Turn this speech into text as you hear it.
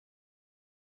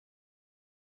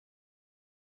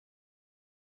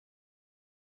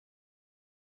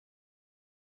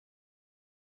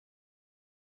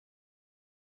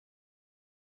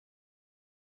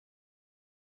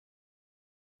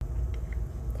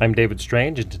I'm David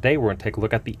Strange, and today we're going to take a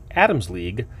look at the Adams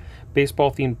League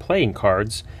baseball-themed playing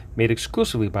cards made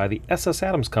exclusively by the S.S.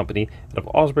 Adams Company out of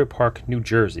Asbury Park, New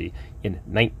Jersey in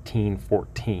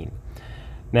 1914.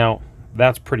 Now,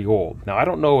 that's pretty old. Now, I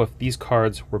don't know if these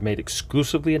cards were made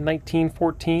exclusively in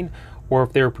 1914 or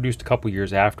if they were produced a couple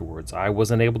years afterwards. I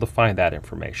wasn't able to find that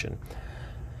information.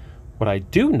 What I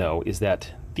do know is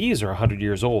that these are 100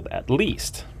 years old at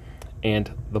least,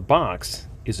 and the box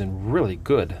is in really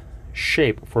good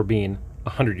shape for being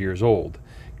 100 years old,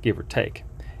 give or take.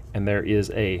 And there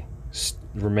is a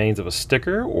remains of a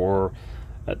sticker or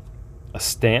a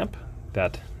stamp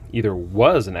that either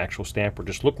was an actual stamp or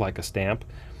just looked like a stamp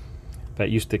that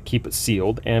used to keep it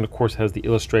sealed, and of course has the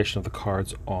illustration of the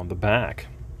cards on the back.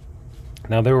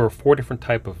 Now, there were 4 different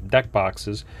type of deck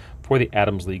boxes for the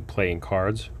Adams League playing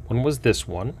cards. One was this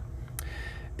one.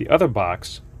 The other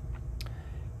box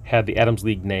had the Adams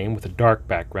League name with a dark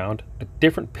background, a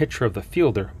different picture of the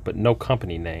fielder but no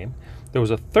company name. There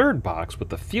was a third box with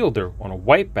the fielder on a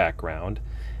white background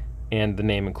and the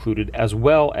name included, as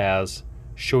well as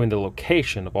showing the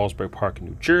location of Asbury Park,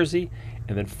 New Jersey.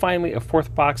 And then finally, a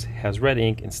 4th box has red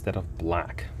ink instead of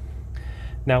black.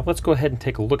 Now let's go ahead and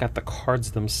take a look at the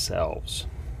cards themselves.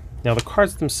 Now, the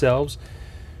cards themselves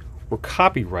were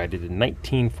copyrighted in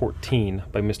 1914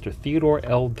 by Mr. Theodore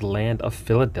L. DeLand of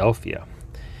Philadelphia.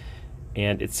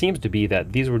 And it seems to be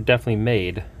that these were definitely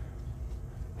made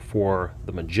for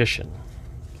the magician.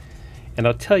 And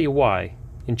I'll tell you why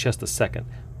in just a second,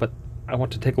 but I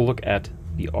want to take a look at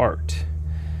the art.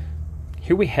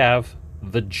 Here we have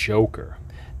the Joker.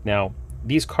 Now,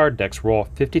 these card decks were all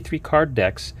 53 card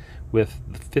decks, with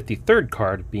the 53rd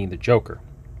card being the Joker.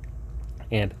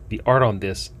 And the art on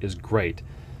this is great.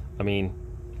 I mean,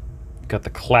 got the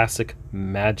classic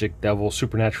magic devil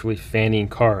supernaturally fanning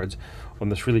cards on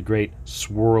this really great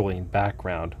swirling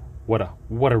background. What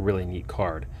a really neat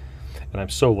card. And I'm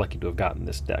so lucky to have gotten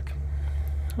this deck.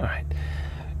 All right.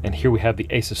 And here we have the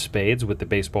Ace of Spades with the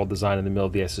baseball design in the middle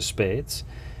of the Ace of Spades.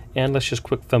 And let's just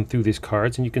quick thumb through these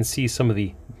cards, and you can see some of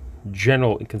the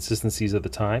general inconsistencies of the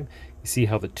time. You see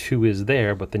how the 2 is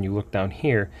there, but then you look down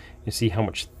here, you see how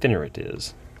much thinner it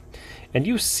is. And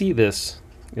you see this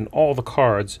in all the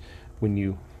cards when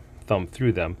you thumb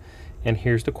through them. And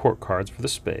here's the court cards for the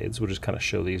spades. We'll just kind of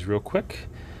show these real quick,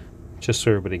 just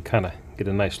so everybody can kind of get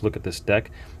a nice look at this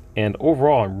deck. And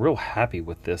overall, I'm real happy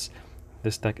with this.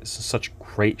 This deck is in such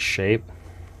great shape.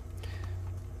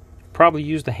 Probably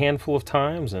used a handful of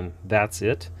times, and that's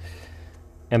it.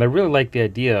 And I really like the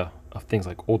idea of things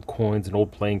like old coins and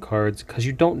old playing cards, because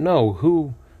you don't know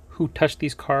who touched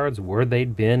these cards, where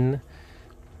they'd been.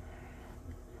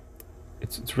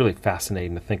 It's really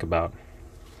fascinating to think about.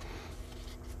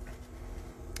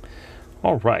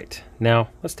 All right, now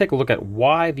let's take a look at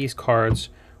why these cards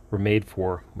were made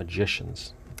for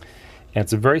magicians. And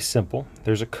it's very simple.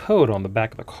 There's a code on the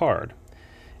back of the card,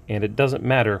 and it doesn't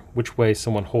matter which way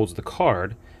someone holds the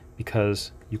card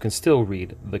because you can still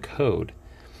read the code.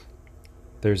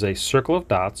 There's a circle of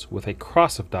dots with a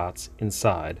cross of dots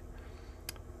inside.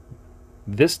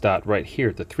 This dot right here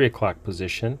at the 3 o'clock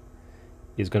position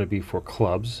is going to be for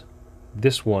clubs.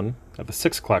 This one at the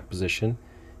 6 o'clock position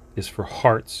is for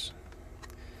hearts.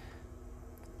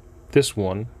 This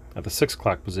one at the 6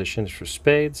 o'clock position is for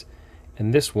spades,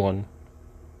 and this one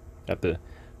at the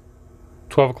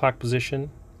 12 o'clock position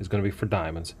is going to be for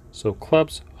diamonds. So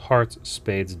clubs, hearts,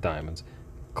 spades, diamonds.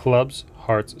 Clubs,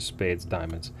 hearts, spades,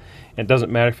 diamonds. And it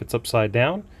doesn't matter if it's upside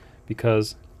down,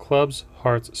 because clubs,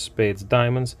 hearts, spades,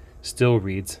 diamonds still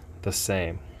reads the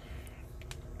same.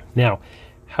 Now,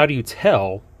 how do you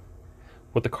tell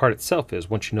what the card itself is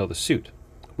once you know the suit?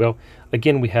 Well,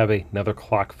 again, we have another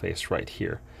clock face right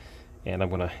here. And I'm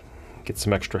going to get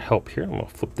some extra help here. I'm going to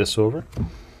flip this over.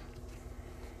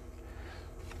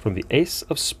 From the Ace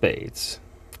of Spades.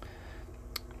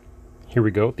 Here we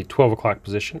go, the 12 o'clock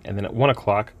position. And then at 1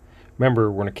 o'clock,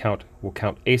 remember, we'll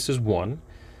count aces 1.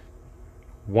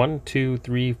 1, 2,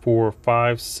 3, 4,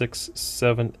 5, 6,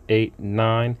 7, 8,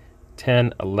 9,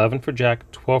 10, 11 for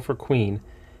Jack, 12 for Queen,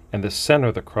 and the center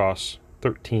of the cross,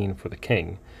 13 for the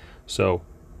King. So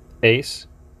Ace,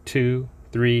 2,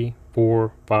 3,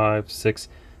 4, 5, 6,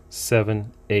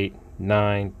 7, 8,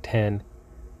 9, 10,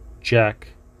 Jack,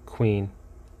 Queen,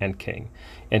 and King.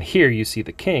 And here you see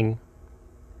the King.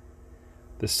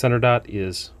 The center dot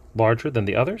is larger than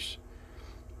the others.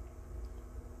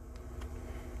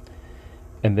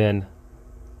 And then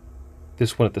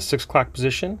this one at the 6 o'clock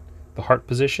position, the heart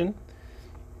position,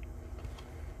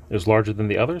 is larger than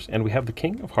the others. And we have the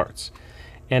King of Hearts.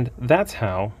 And that's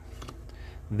how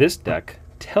this deck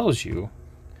tells you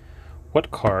what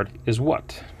card is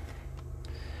what.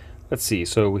 Let's see,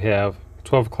 so we have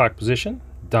 12 o'clock position,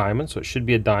 diamond, so it should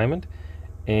be a diamond.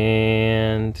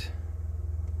 And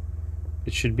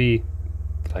it should be,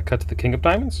 did I cut to the king of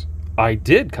diamonds? I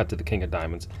did cut to the king of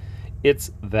diamonds.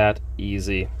 It's that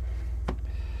easy.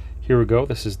 Here we go.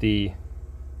 This is the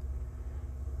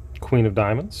queen of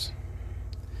diamonds.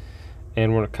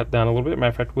 And we're going to cut down a little bit. Matter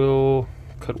of fact, we'll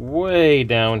cut way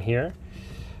down here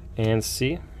and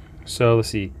see. So let's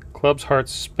see. Clubs,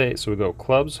 hearts, spades. So we go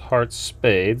clubs, hearts,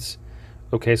 spades.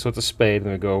 Okay, so it's a spade.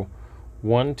 Then we go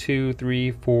 1, 2,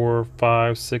 3, 4,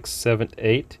 5, 6, 7,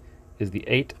 8 is the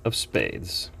 8 of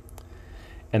spades.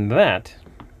 And that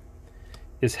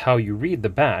is how you read the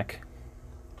back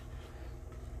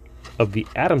of the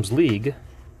Adams League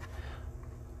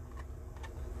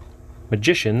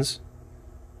Magicians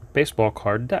baseball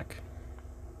card deck.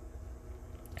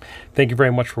 Thank you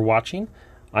very much for watching.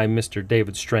 I'm Mr.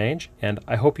 David Strange, and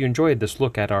I hope you enjoyed this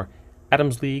look at our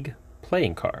Adams League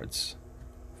playing cards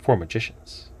for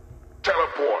magicians.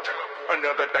 Teleport,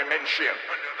 another dimension.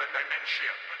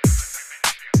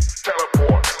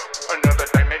 Teleport.